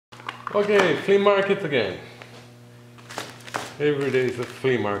Okay, flea market again. Every day is a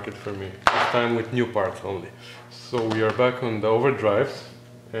flea market for me. This time with new parts only. So we are back on the overdrives,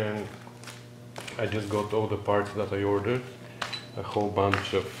 and I just got all the parts that I ordered. A whole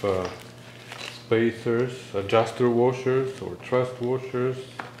bunch of spacers, adjuster washers or thrust washers,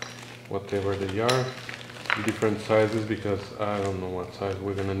 whatever they are. Different sizes because I don't know what size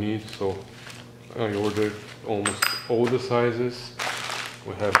we're gonna need. So I ordered almost all the sizes.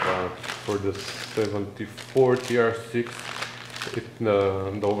 We have for the 74 TR6,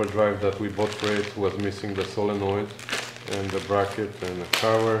 the overdrive that we bought for it was missing the solenoid and the bracket and the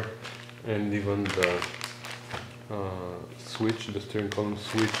cover and even the switch, the steering column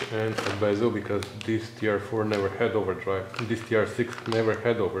switch and a bezel, because this TR4 never had overdrive. This TR6 never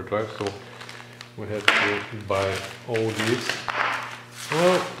had overdrive, so we had to buy all these.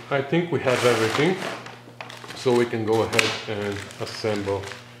 Well, I think we have everything, so we can go ahead and assemble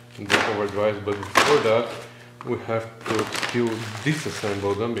the overdrives, but before that we have to still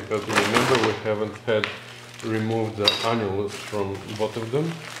disassemble them, because remember we haven't had removed the anulus from both of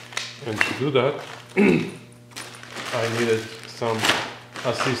them, and to do that I needed some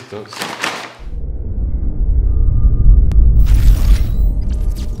assistance.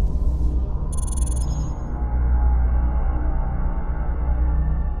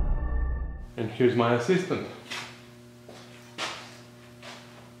 And here's my assistant.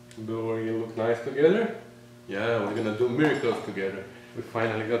 Do we look nice together? Yeah, we're gonna do miracles together. We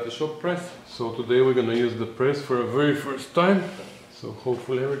finally got the shop press. So today we're gonna use the press for the very first time. So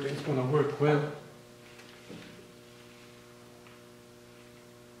hopefully everything's gonna work well.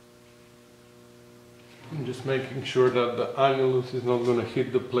 I'm just making sure that the annulus is not gonna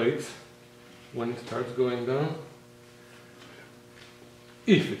hit the plates when it starts going down.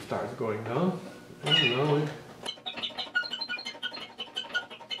 If it starts going down. And now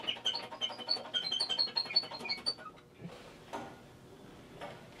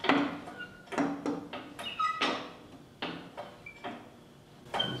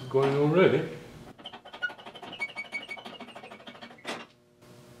it's going already.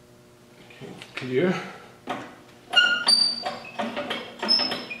 Okay, clear.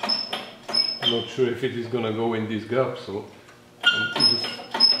 Not sure if it is gonna go in this gap, so I'm just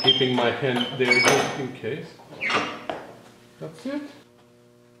keeping my hand there just in case. That's it.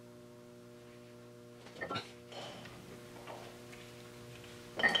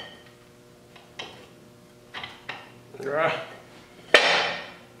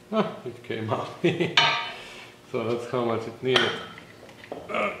 Ah, it came out. So that's how much it needed.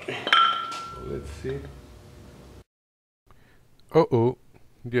 Okay, so let's see. Uh-oh,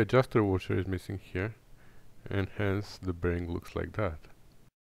 the adjuster washer is missing here, and hence the bearing looks like that.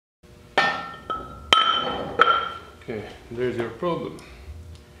 Okay, there's your problem.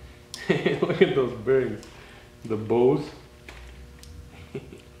 Look at those bearings, the bows.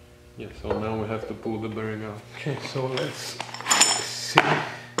 Yeah, so now we have to pull the bearing out. Okay, so let's see.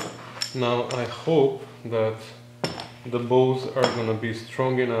 Now I hope that the bows are gonna be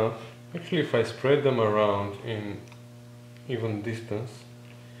strong enough. Actually, if I spread them around in even distance,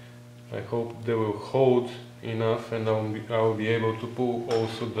 I hope they will hold enough, and I'll be able to pull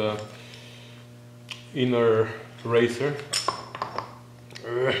also the inner racer.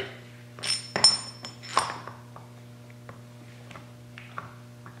 I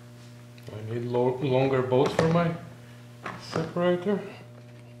need longer bolts for my separator.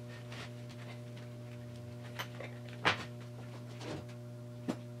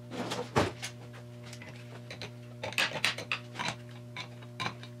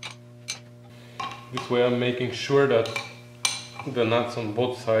 This way I'm making sure that the nuts on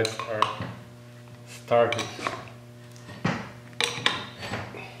both sides are started.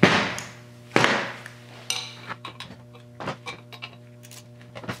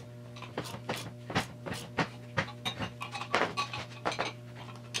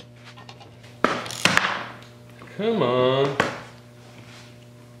 Come on.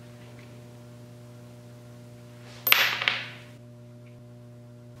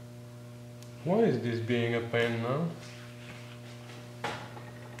 Why is this being a pain now?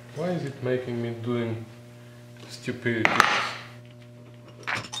 Why is it making me doing stupidities?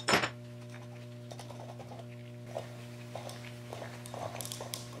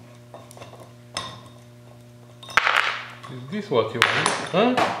 Is this what you want?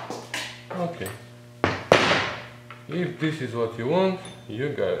 Huh? Okay. If this is what you want, you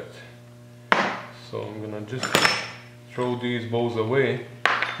got it. So I'm gonna just throw these balls away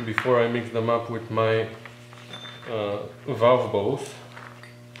before I mix them up with my valve balls,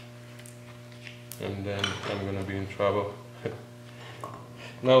 and then I'm gonna be in trouble.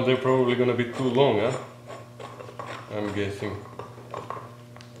 Now they're probably gonna be too long, huh? I'm guessing.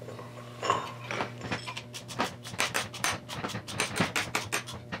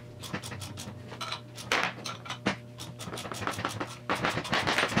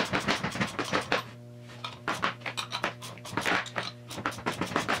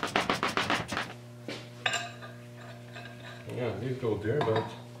 Yeah, these go there, but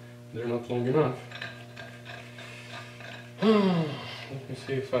they're not long enough. Let me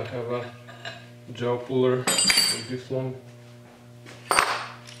see if I have a jaw puller with this long.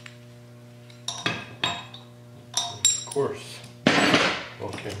 Of course.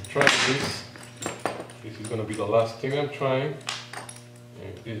 Okay, try this. This is gonna be the last thing I'm trying.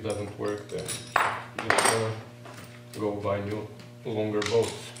 And if this doesn't work, then I'm just gonna go buy new, longer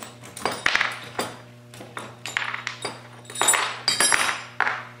bolts.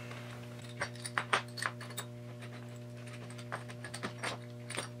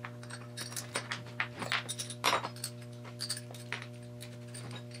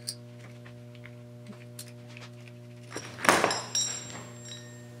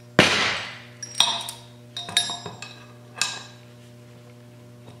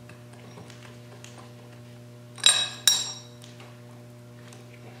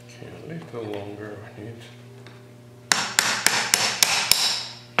 A little longer I need.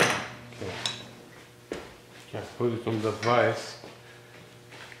 Okay. I put it on the vise.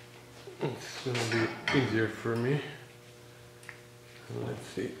 It's gonna be easier for me. Let's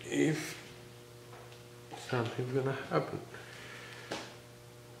see if something's gonna happen.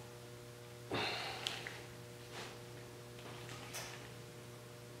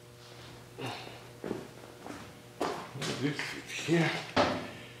 Does this fit here?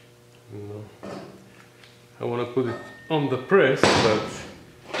 No. I want to put it on the press, but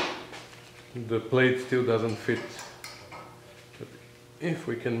the plate still doesn't fit. But if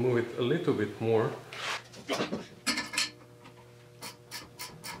we can move it a little bit more.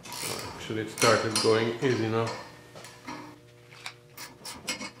 Actually, it started going easy now.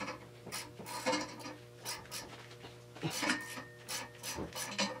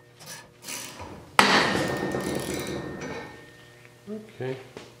 Okay.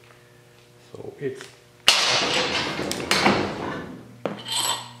 So it's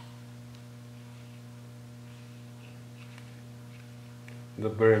the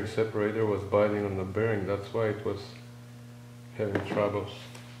bearing separator was biting on the bearing, that's why it was having troubles.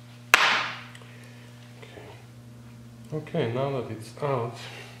 Okay, now that it's out,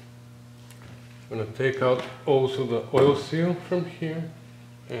 I'm gonna take out also the oil seal from here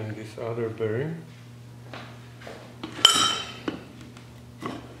and this other bearing.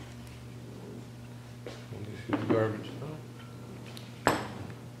 Garbage now.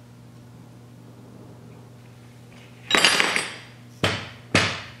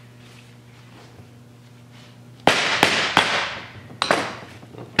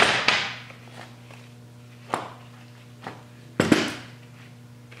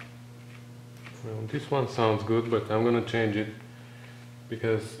 Well, this one sounds good, but I'm gonna change it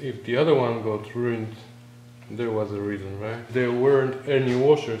because if the other one got ruined, there was a reason, right? There weren't any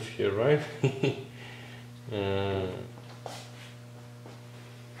washers here, right?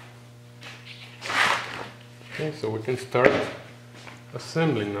 Okay, so we can start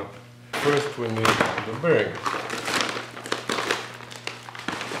assembling now. First we need the bearing.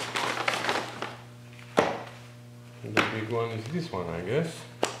 The big one is this one, I guess.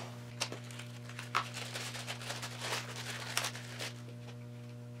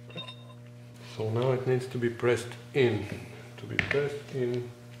 So now it needs to be pressed in. To be pressed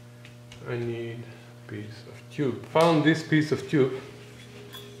in, I need a piece of tube. Found this piece of tube,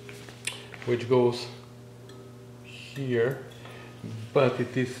 which goes here, but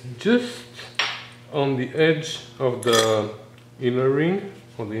it is just on the edge of the inner ring,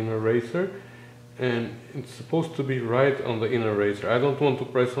 or the inner racer, and it's supposed to be right on the inner racer. I don't want to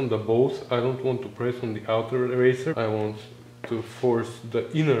press on the both, I don't want to press on the outer racer, I want to force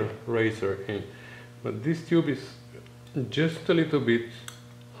the inner racer in. But this tube is just a little bit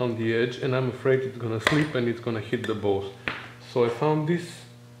on the edge, and I'm afraid it's gonna slip and it's gonna hit the both. So I found this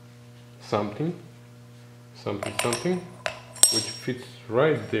something, which fits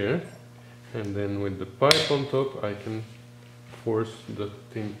right there, and then with the pipe on top I can force the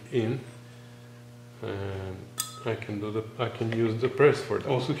thing in, and I can use the press for that.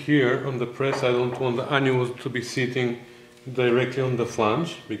 Also here on the press I don't want the anulus to be sitting directly on the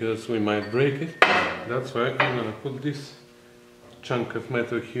flange because we might break it. That's why I'm gonna put this chunk of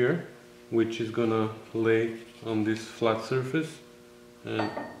metal here, which is gonna lay on this flat surface, and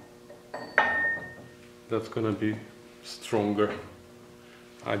that's gonna be stronger.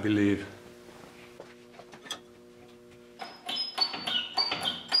 I believe.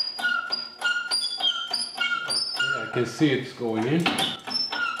 I can see it's going in.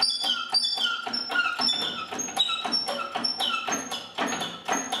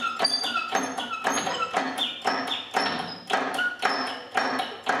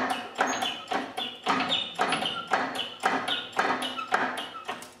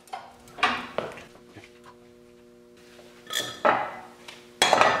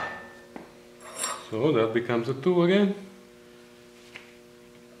 So that becomes a 2 again.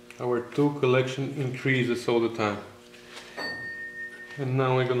 Our 2 collection increases all the time. And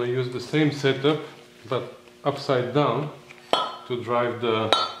now we're gonna use the same setup, but upside down, to drive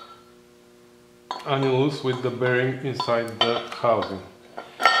the anulus with the bearing inside the housing.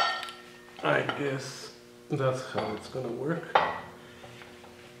 I guess that's how it's gonna work.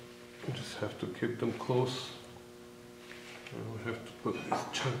 You just have to keep them close. And we have to put this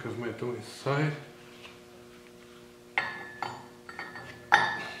chunk of metal inside.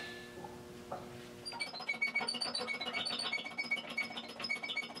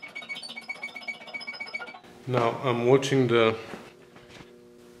 Now I'm watching the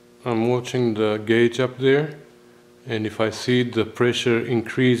gauge up there, and if I see the pressure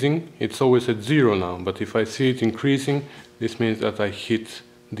increasing, it's always at 0 now, but if I see it increasing, this means that I hit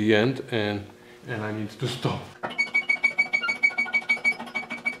the end and I need to stop.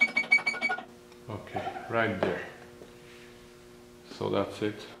 Okay, right there. So that's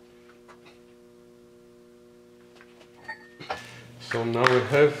it. So now we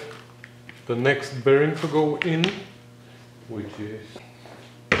have the next bearing to go in, which is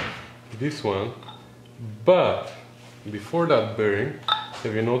this one. But before that bearing,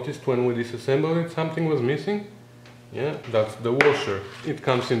 have you noticed when we disassembled it something was missing? Yeah, that's the washer. It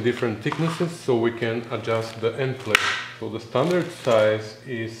comes in different thicknesses, so we can adjust the end plate. So the standard size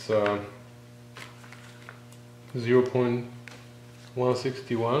is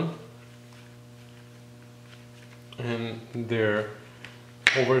 0.161, and they're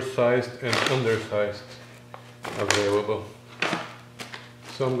oversized and undersized available.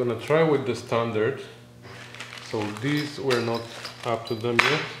 So I'm gonna try with the standard. So these were not up to them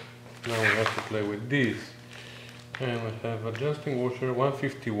yet. Now we have to play with these. And we have adjusting washer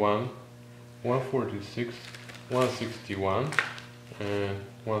 151, 146, 161 and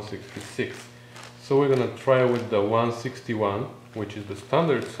 166. So we're gonna try with the 161, which is the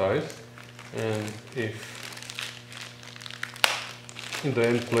standard size, and if the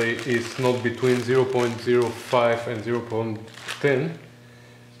end play is not between 0.05 and 0.10,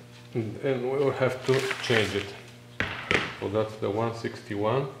 and we will have to change it. So that's the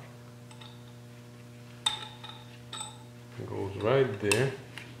 161. It goes right there.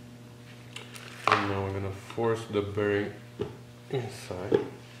 And now we're gonna force the bearing inside.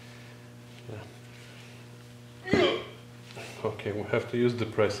 Yeah. Okay, we have to use the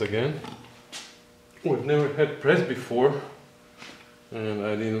press again. We've never had press before, and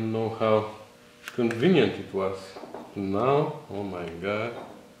I didn't know how convenient it was. Now, oh my god,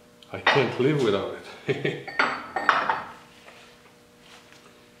 I can't live without it.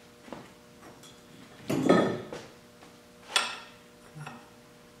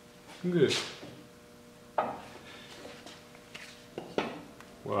 Good.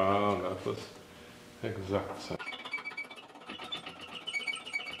 Wow, that was exact size.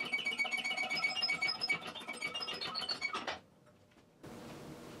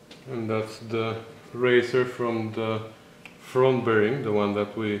 And that's the racer from the front bearing, the one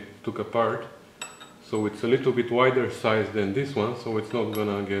that we took apart. So it's a little bit wider size than this one, so it's not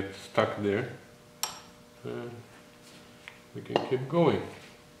gonna get stuck there. And we can keep going.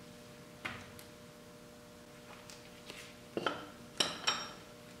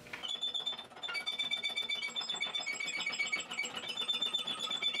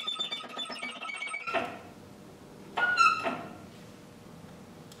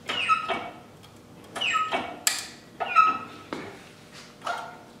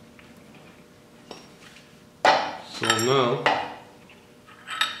 So now,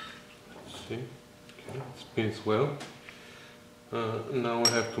 let's see, okay, it spins well. Now we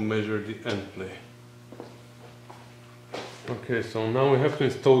have to measure the end play. Okay, so now we have to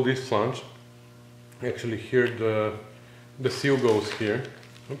install this flange. Actually here the seal goes here.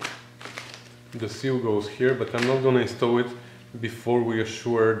 Oops. The seal goes here, but I'm not going to install it before we are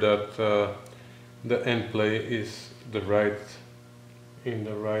sure that the end play is in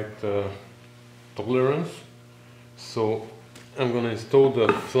the right tolerance. So I'm going to install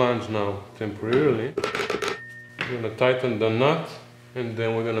the flange now temporarily. I'm going to tighten the nut, and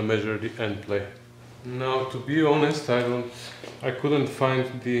then we're going to measure the end play. Now, to be honest, I couldn't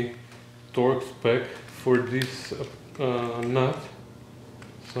find the torque spec for this nut,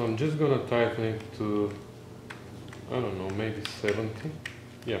 so I'm just gonna tighten it to, I don't know, maybe 70.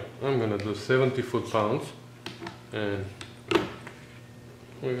 Yeah, I'm gonna do 70 foot-pounds, and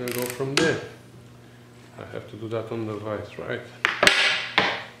we're gonna go from there. I have to do that on the vise, right?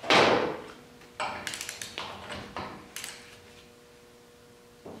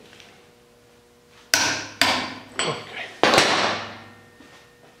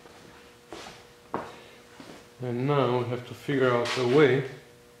 And now we have to figure out a way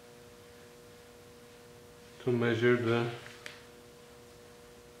to measure the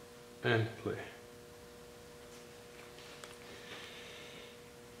end play.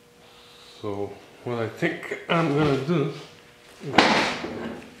 So what I think I'm gonna do is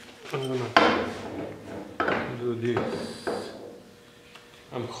I'm gonna do this.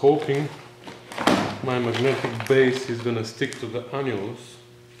 I'm hoping my magnetic base is gonna stick to the anulus.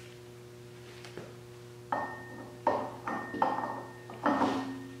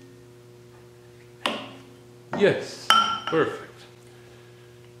 Yes, perfect.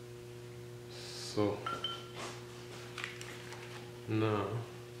 So now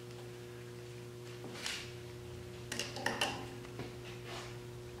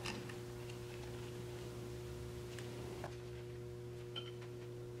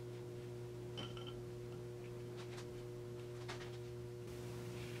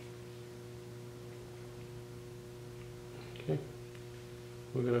okay,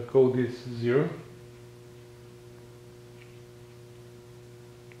 we're gonna call this 0.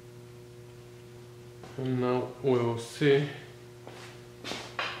 And now we'll see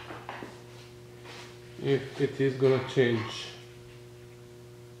if it is gonna change.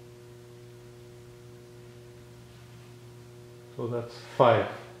 So that's 5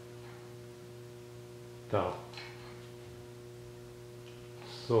 tau.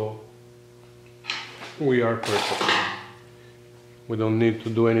 So we are perfect. We don't need to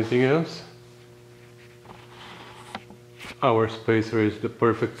do anything else. Our spacer is the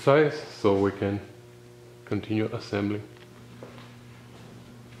perfect size, so we can continue assembling.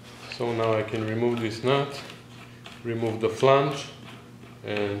 So now I can remove this nut, remove the flange,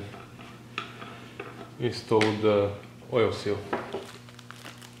 and install the oil seal.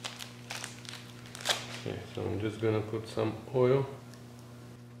 Okay, so I'm just gonna put some oil.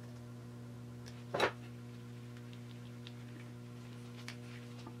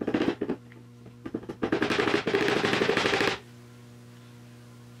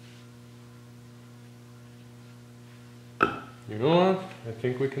 You know what? I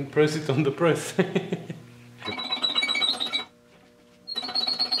think we can press it on the press.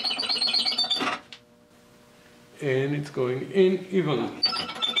 And it's going in evenly.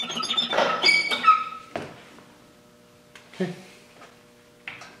 Okay.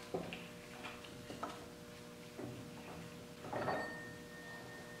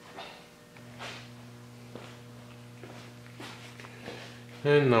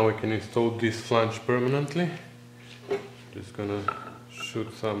 And now we can install this flange permanently. Just gonna shoot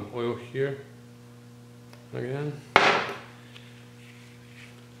some oil here again.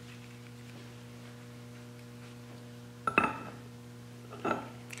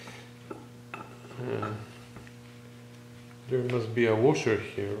 And there must be a washer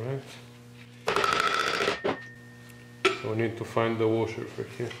here, right? So we need to find the washer for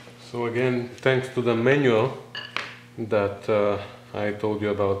here. So again, thanks to the manual that I told you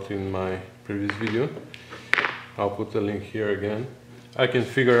about in my previous video, I'll put the link here again. I can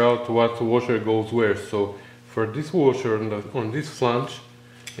figure out what washer goes where. So for this washer on this flange,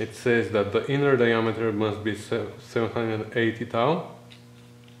 it says that the inner diameter must be 780 tau,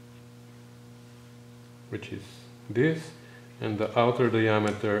 which is this, and the outer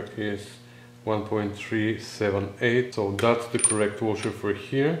diameter is 1.378. So that's the correct washer for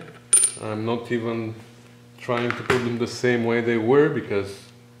here. I'm not even trying to put them the same way they were,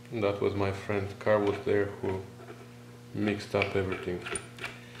 because that was my friend Carlos there who mixed up everything.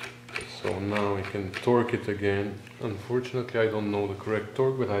 So now I can torque it again. Unfortunately, I don't know the correct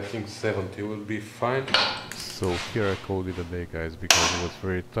torque, but I think 70 will be fine. So here I called it a day, guys, because I was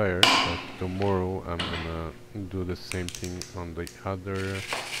very tired. But tomorrow I'm gonna do the same thing on the other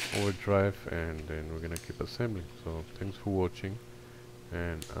overdrive, and then we're gonna keep assembling. So thanks for watching,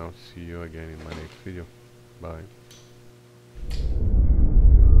 and I'll see you again in my next video. Bye.